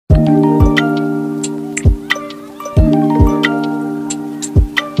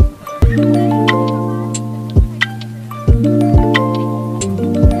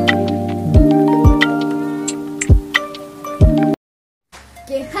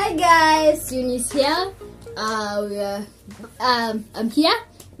Hi guys, Eunice here. I'm here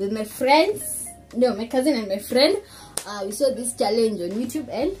with my friends. No, my cousin and my friend. We saw this challenge on YouTube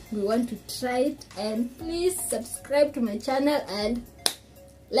and we want to try it. And please subscribe to my channel and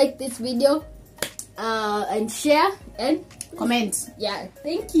like this video and share and comment. Yeah,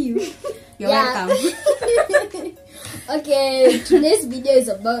 thank you. You're welcome. Okay, today's video is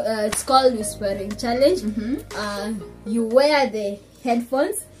about it's called Whispering Challenge. You wear the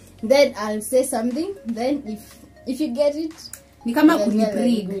headphones, then I'll say something, then if you get it, Ni kama yeah, lip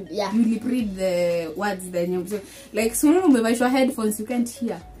read. good, yeah. You lip read the words then you say, like so when umevaa headphones you can't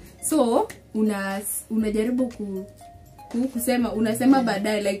hear. So unajaribu kusema unasema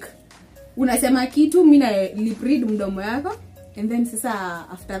baadaye, like unasema kitu mimi na lip read mdomo yako, and then sasa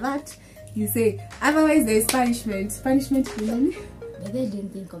after that you say otherwise there is punishment. Punishment ni but I didn't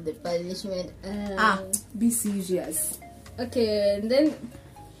think of the punishment. Be serious. Okay, and then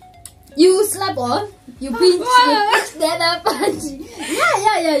you slap on, you pinch the other party.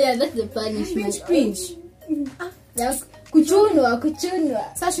 Yeah, that's the punishment. Pinch. Yeah, kuchunwa.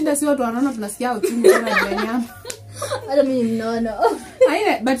 Sasa shida si watu wanaona tunasikia uchungu sana nyama. I don't mean no.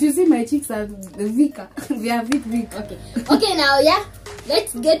 But you see my cheeks are thicker. They are thick. Okay, now yeah,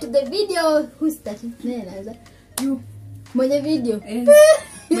 let's get to the video. Who's starting? You. Mwenye video.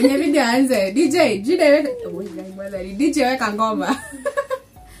 Mwenye video anze. DJ weka. DJ weka ngoma.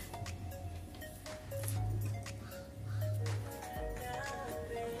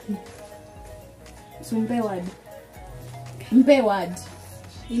 Mpe word.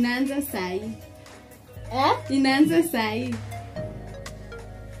 Inaanza sai. Inaanza sai.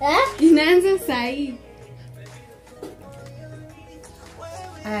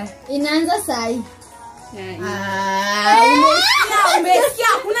 Umesikia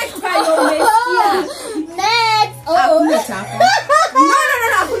kuna kitu umesikia. Next. Hakuna chako. No,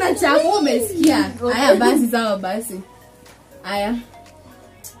 hakuna chako umesikia. Haya basi sawa basi. Haya.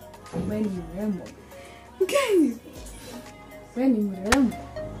 Wewe ni mrembo. Okay. Wewe ni mrembo.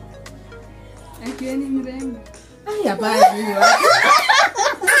 Akiwa ni mrembo. Haya basi.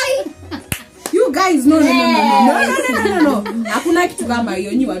 You guys no. Hakuna kitu kama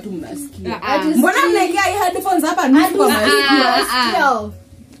hiyo, nyi watu mnasikia. Mbona mnaingia headphones hapa nusu kwa masikio?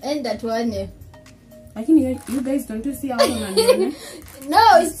 And that one. Lakini you guys don't you see how unaniona?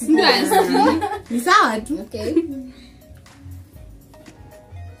 No, it's Ni sawa tu. okay.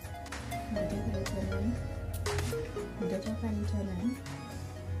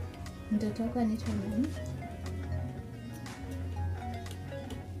 Mtotoka ni nani?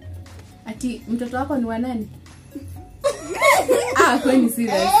 Ati mtoto wako ni wa nani? Kwani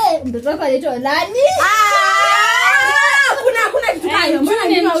serious? Mtoto wako anaitwa nani? Kuna kitu hayo. Mbona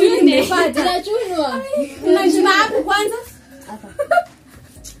ni wawili mmepata? Tunachunwa. Unachuna hapo kwanza?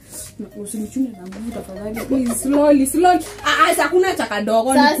 Usinichune na nguvu tafadhali. Please slowly. Sasa kuna cha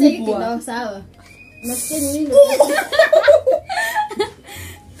kadogo ni kubwa. Sasa sawa. Nasikia nini?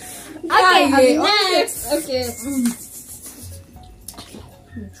 Okay, next. Okay.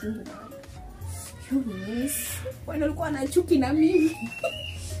 Yes. Wewe ulikuwa na chuki na mimi.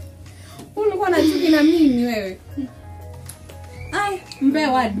 Ulikuwa na chuki na mimi wewe. Mpe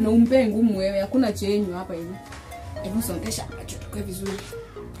word na umpe ngumu wewe. Hakuna chenyu hapa hivi. Hebu songesha macho tukue vizuri.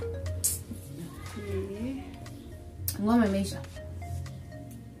 Ngoma imeisha.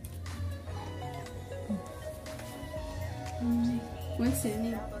 What's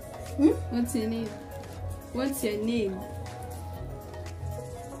your name?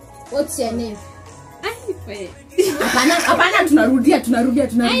 What's your name? Hapana tunarudia.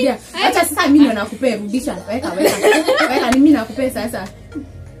 Acha sasa mimi ndo nakupea, rudisha. Weka mimi nakupea sasa.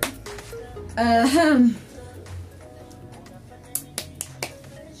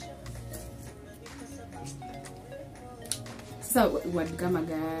 Sasa word kama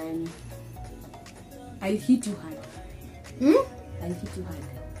gani? I'll hit you hard. I'll hit you hard.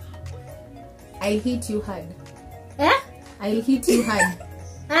 I'll hit you hard. I'll hit you hard.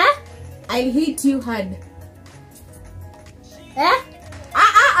 I'll hit you hard.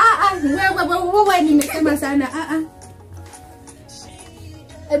 Wewe nimesema sana.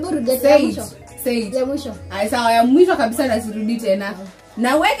 Hebu rudia Say it. ya mwisho. Sawa, ya mwisho kabisa na sirudi tena.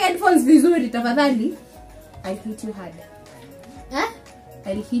 Na weka headphones vizuri tafadhali. I'll hit you hard.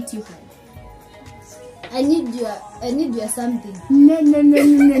 I'll hit you hard. I need your something. No.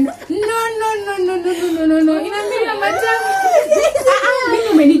 Inamila matamu. Mimi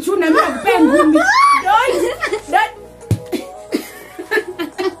umenichuna, mimi nakupea ngumi. Don't.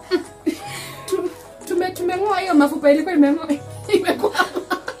 Tumeng'oa hiyo mafupa ilikuwa imekuwa.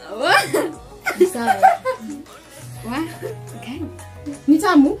 Sawa. Okay. Ni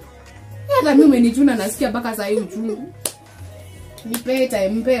tamu? Hata mimi umenichuna nasikia mpaka saa hii uchungu. Nipe time,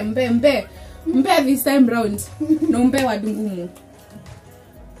 mpe. Mpe this time round. Na mpe wadungumu.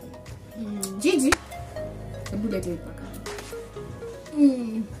 Gigi. Hebu lete mpaka.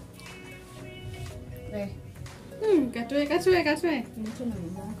 Katoe. Nicho na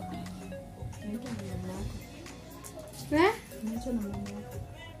mama yako. Nicho na mama yako.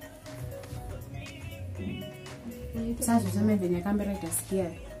 Sasa tuseme venye kamera itasikia.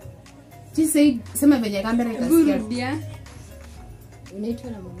 Jisi sema venye kamera itasikia. Burudia.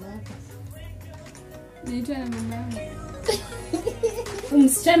 Unaitwa na mama yako. Naitwa na mama yangu.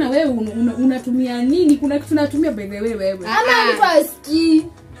 Msichana wewe unatumia nini? Kuna kitu unatumia by the way wewe. Ama mtu asikii.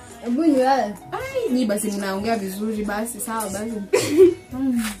 Hebu ni wewe. Ai, ni basi mnaongea vizuri basi sawa basi.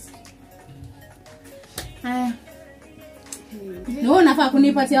 Haya. No, unafaa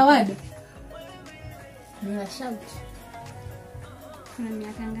kunipatia award. Nina shout. Kuna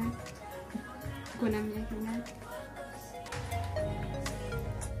miaka ngapi?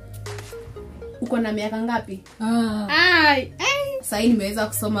 Uko na miaka ngapi? Ai. Sasa nimeweza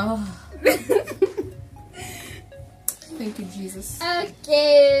kusoma. Thank you Jesus.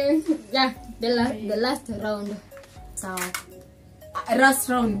 Okay. Yeah, the last round. Sawa. Last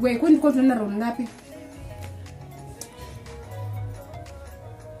round. Wewe kwani kwa tunaenda round ngapi?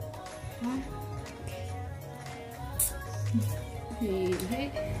 Hey.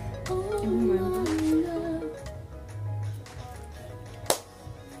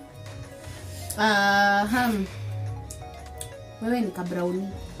 Wewe ni kabrauni.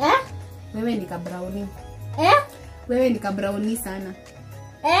 Wewe ni kabrauni. Wewe ni kabrauni sana.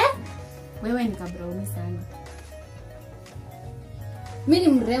 Wewe ni kabrauni sana. Mimi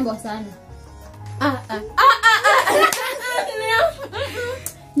ni mrembo sana.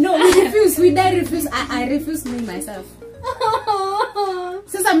 No, we refuse. We die refuse. I refuse me myself.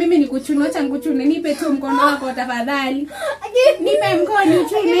 Sasa mimi nikuchune, acha nikuchune. Nipe tu mkono wako tafadhali. Nipe mkono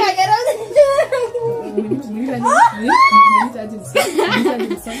uchune.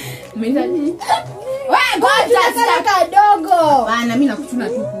 Kadogo. Bana mimi nakuchuna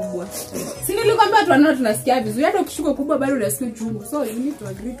tu kubwa. Si nilikwambia watu wanao tunasikia vizuri. Hata ukishuka kubwa bado unasikia uchungu. So you need to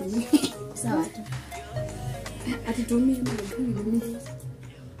agree to me. Sawa tu. Atitumie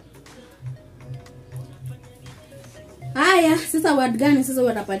haya, sasa word gani sasa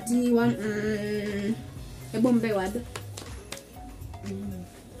watapatiwa? Hebu mpe word.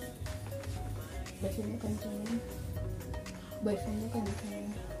 Boyfriend yako anaitwa nani?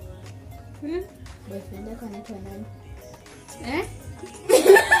 Boyfriend yako anaitwa nani?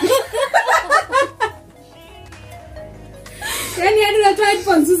 Yaani hadi unatoa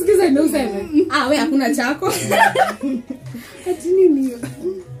headphones usikize ndio useme. Wewe hakuna chako. Ati nini?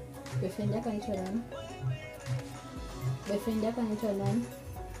 Boyfriend yako anaitwa nani? Boyfriend yako anaitwa nani?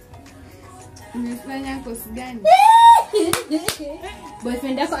 Umefanya kosi gani?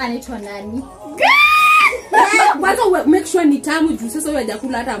 Boyfriend yako anaitwa nani? Kwanza make sure ni tamu juu sasa wewe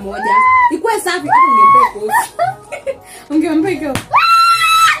hajakula hata moja. Ikuwe safi hata ungempe kosi. Ungempe kio.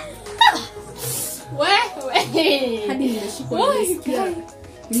 Wewe. Hadi nimeshikwa nimesikia.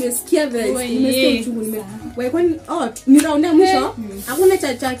 Nimesikia vile nimesikia uchungu wewe kwani ni round ya mwisho? Hakuna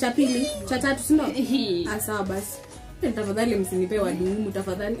cha pili, cha tatu si ndio? Sawa basi. Tafadhali msinipe wadumu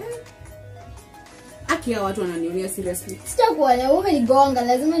tafadhali. Akia watu wananionea seriously. Sitakuwa na wewe nigonga,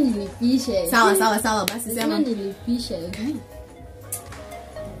 lazima nilipishe. Sawa basi sema. Lazima nilipishe.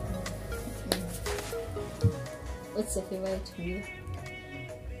 What's your favorite meal?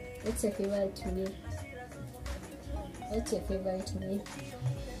 What's your favorite meal? What's your favorite meal?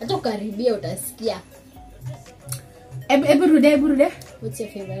 Hata ukaribia utasikia. Ebu rude. What's your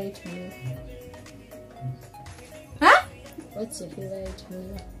favorite meal? What's your favorite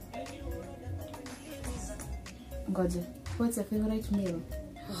meal? Ngoja. What's your favorite meal?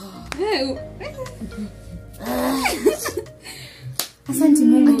 Asante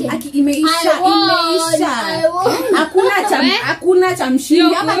Mungu. Aki imeisha. Hakuna cha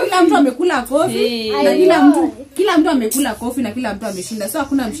mshindi. Hapa kila mtu amekula kofi na kila mtu amekula kofi na kila mtu ameshinda. So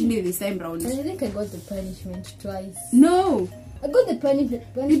hakuna mshindi this time round. I think I got the punishment twice. No. I got the punishment.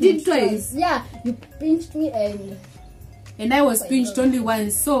 You did twice? Yeah, you pinched me and I was pinched only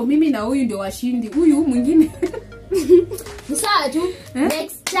once. So mimi na huyu ndio washindi. Huyu mwingine. Sawa tu.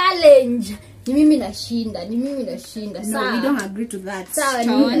 Next challenge. Ni mimi nashinda. No, we don't agree to that. Sawa,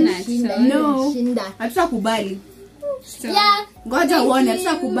 ni mimi nashinda. No. Hatutakubali. Yeah. Ngoja uone,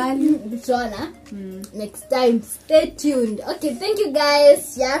 hatutakubali. Tutaona. Next time. Stay tuned. Okay, thank you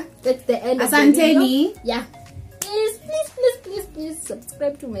guys. Yeah, that's the end of the video. Asanteni. Yeah. Please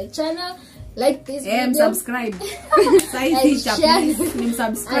subscribe to my channel. like this video subscribe. and Size share, ni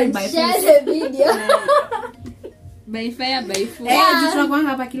subscribe by and share the video. By fire by force. tunakuanga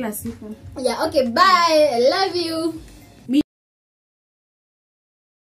hapa kila siku. Yeah, okay, bye. I love you.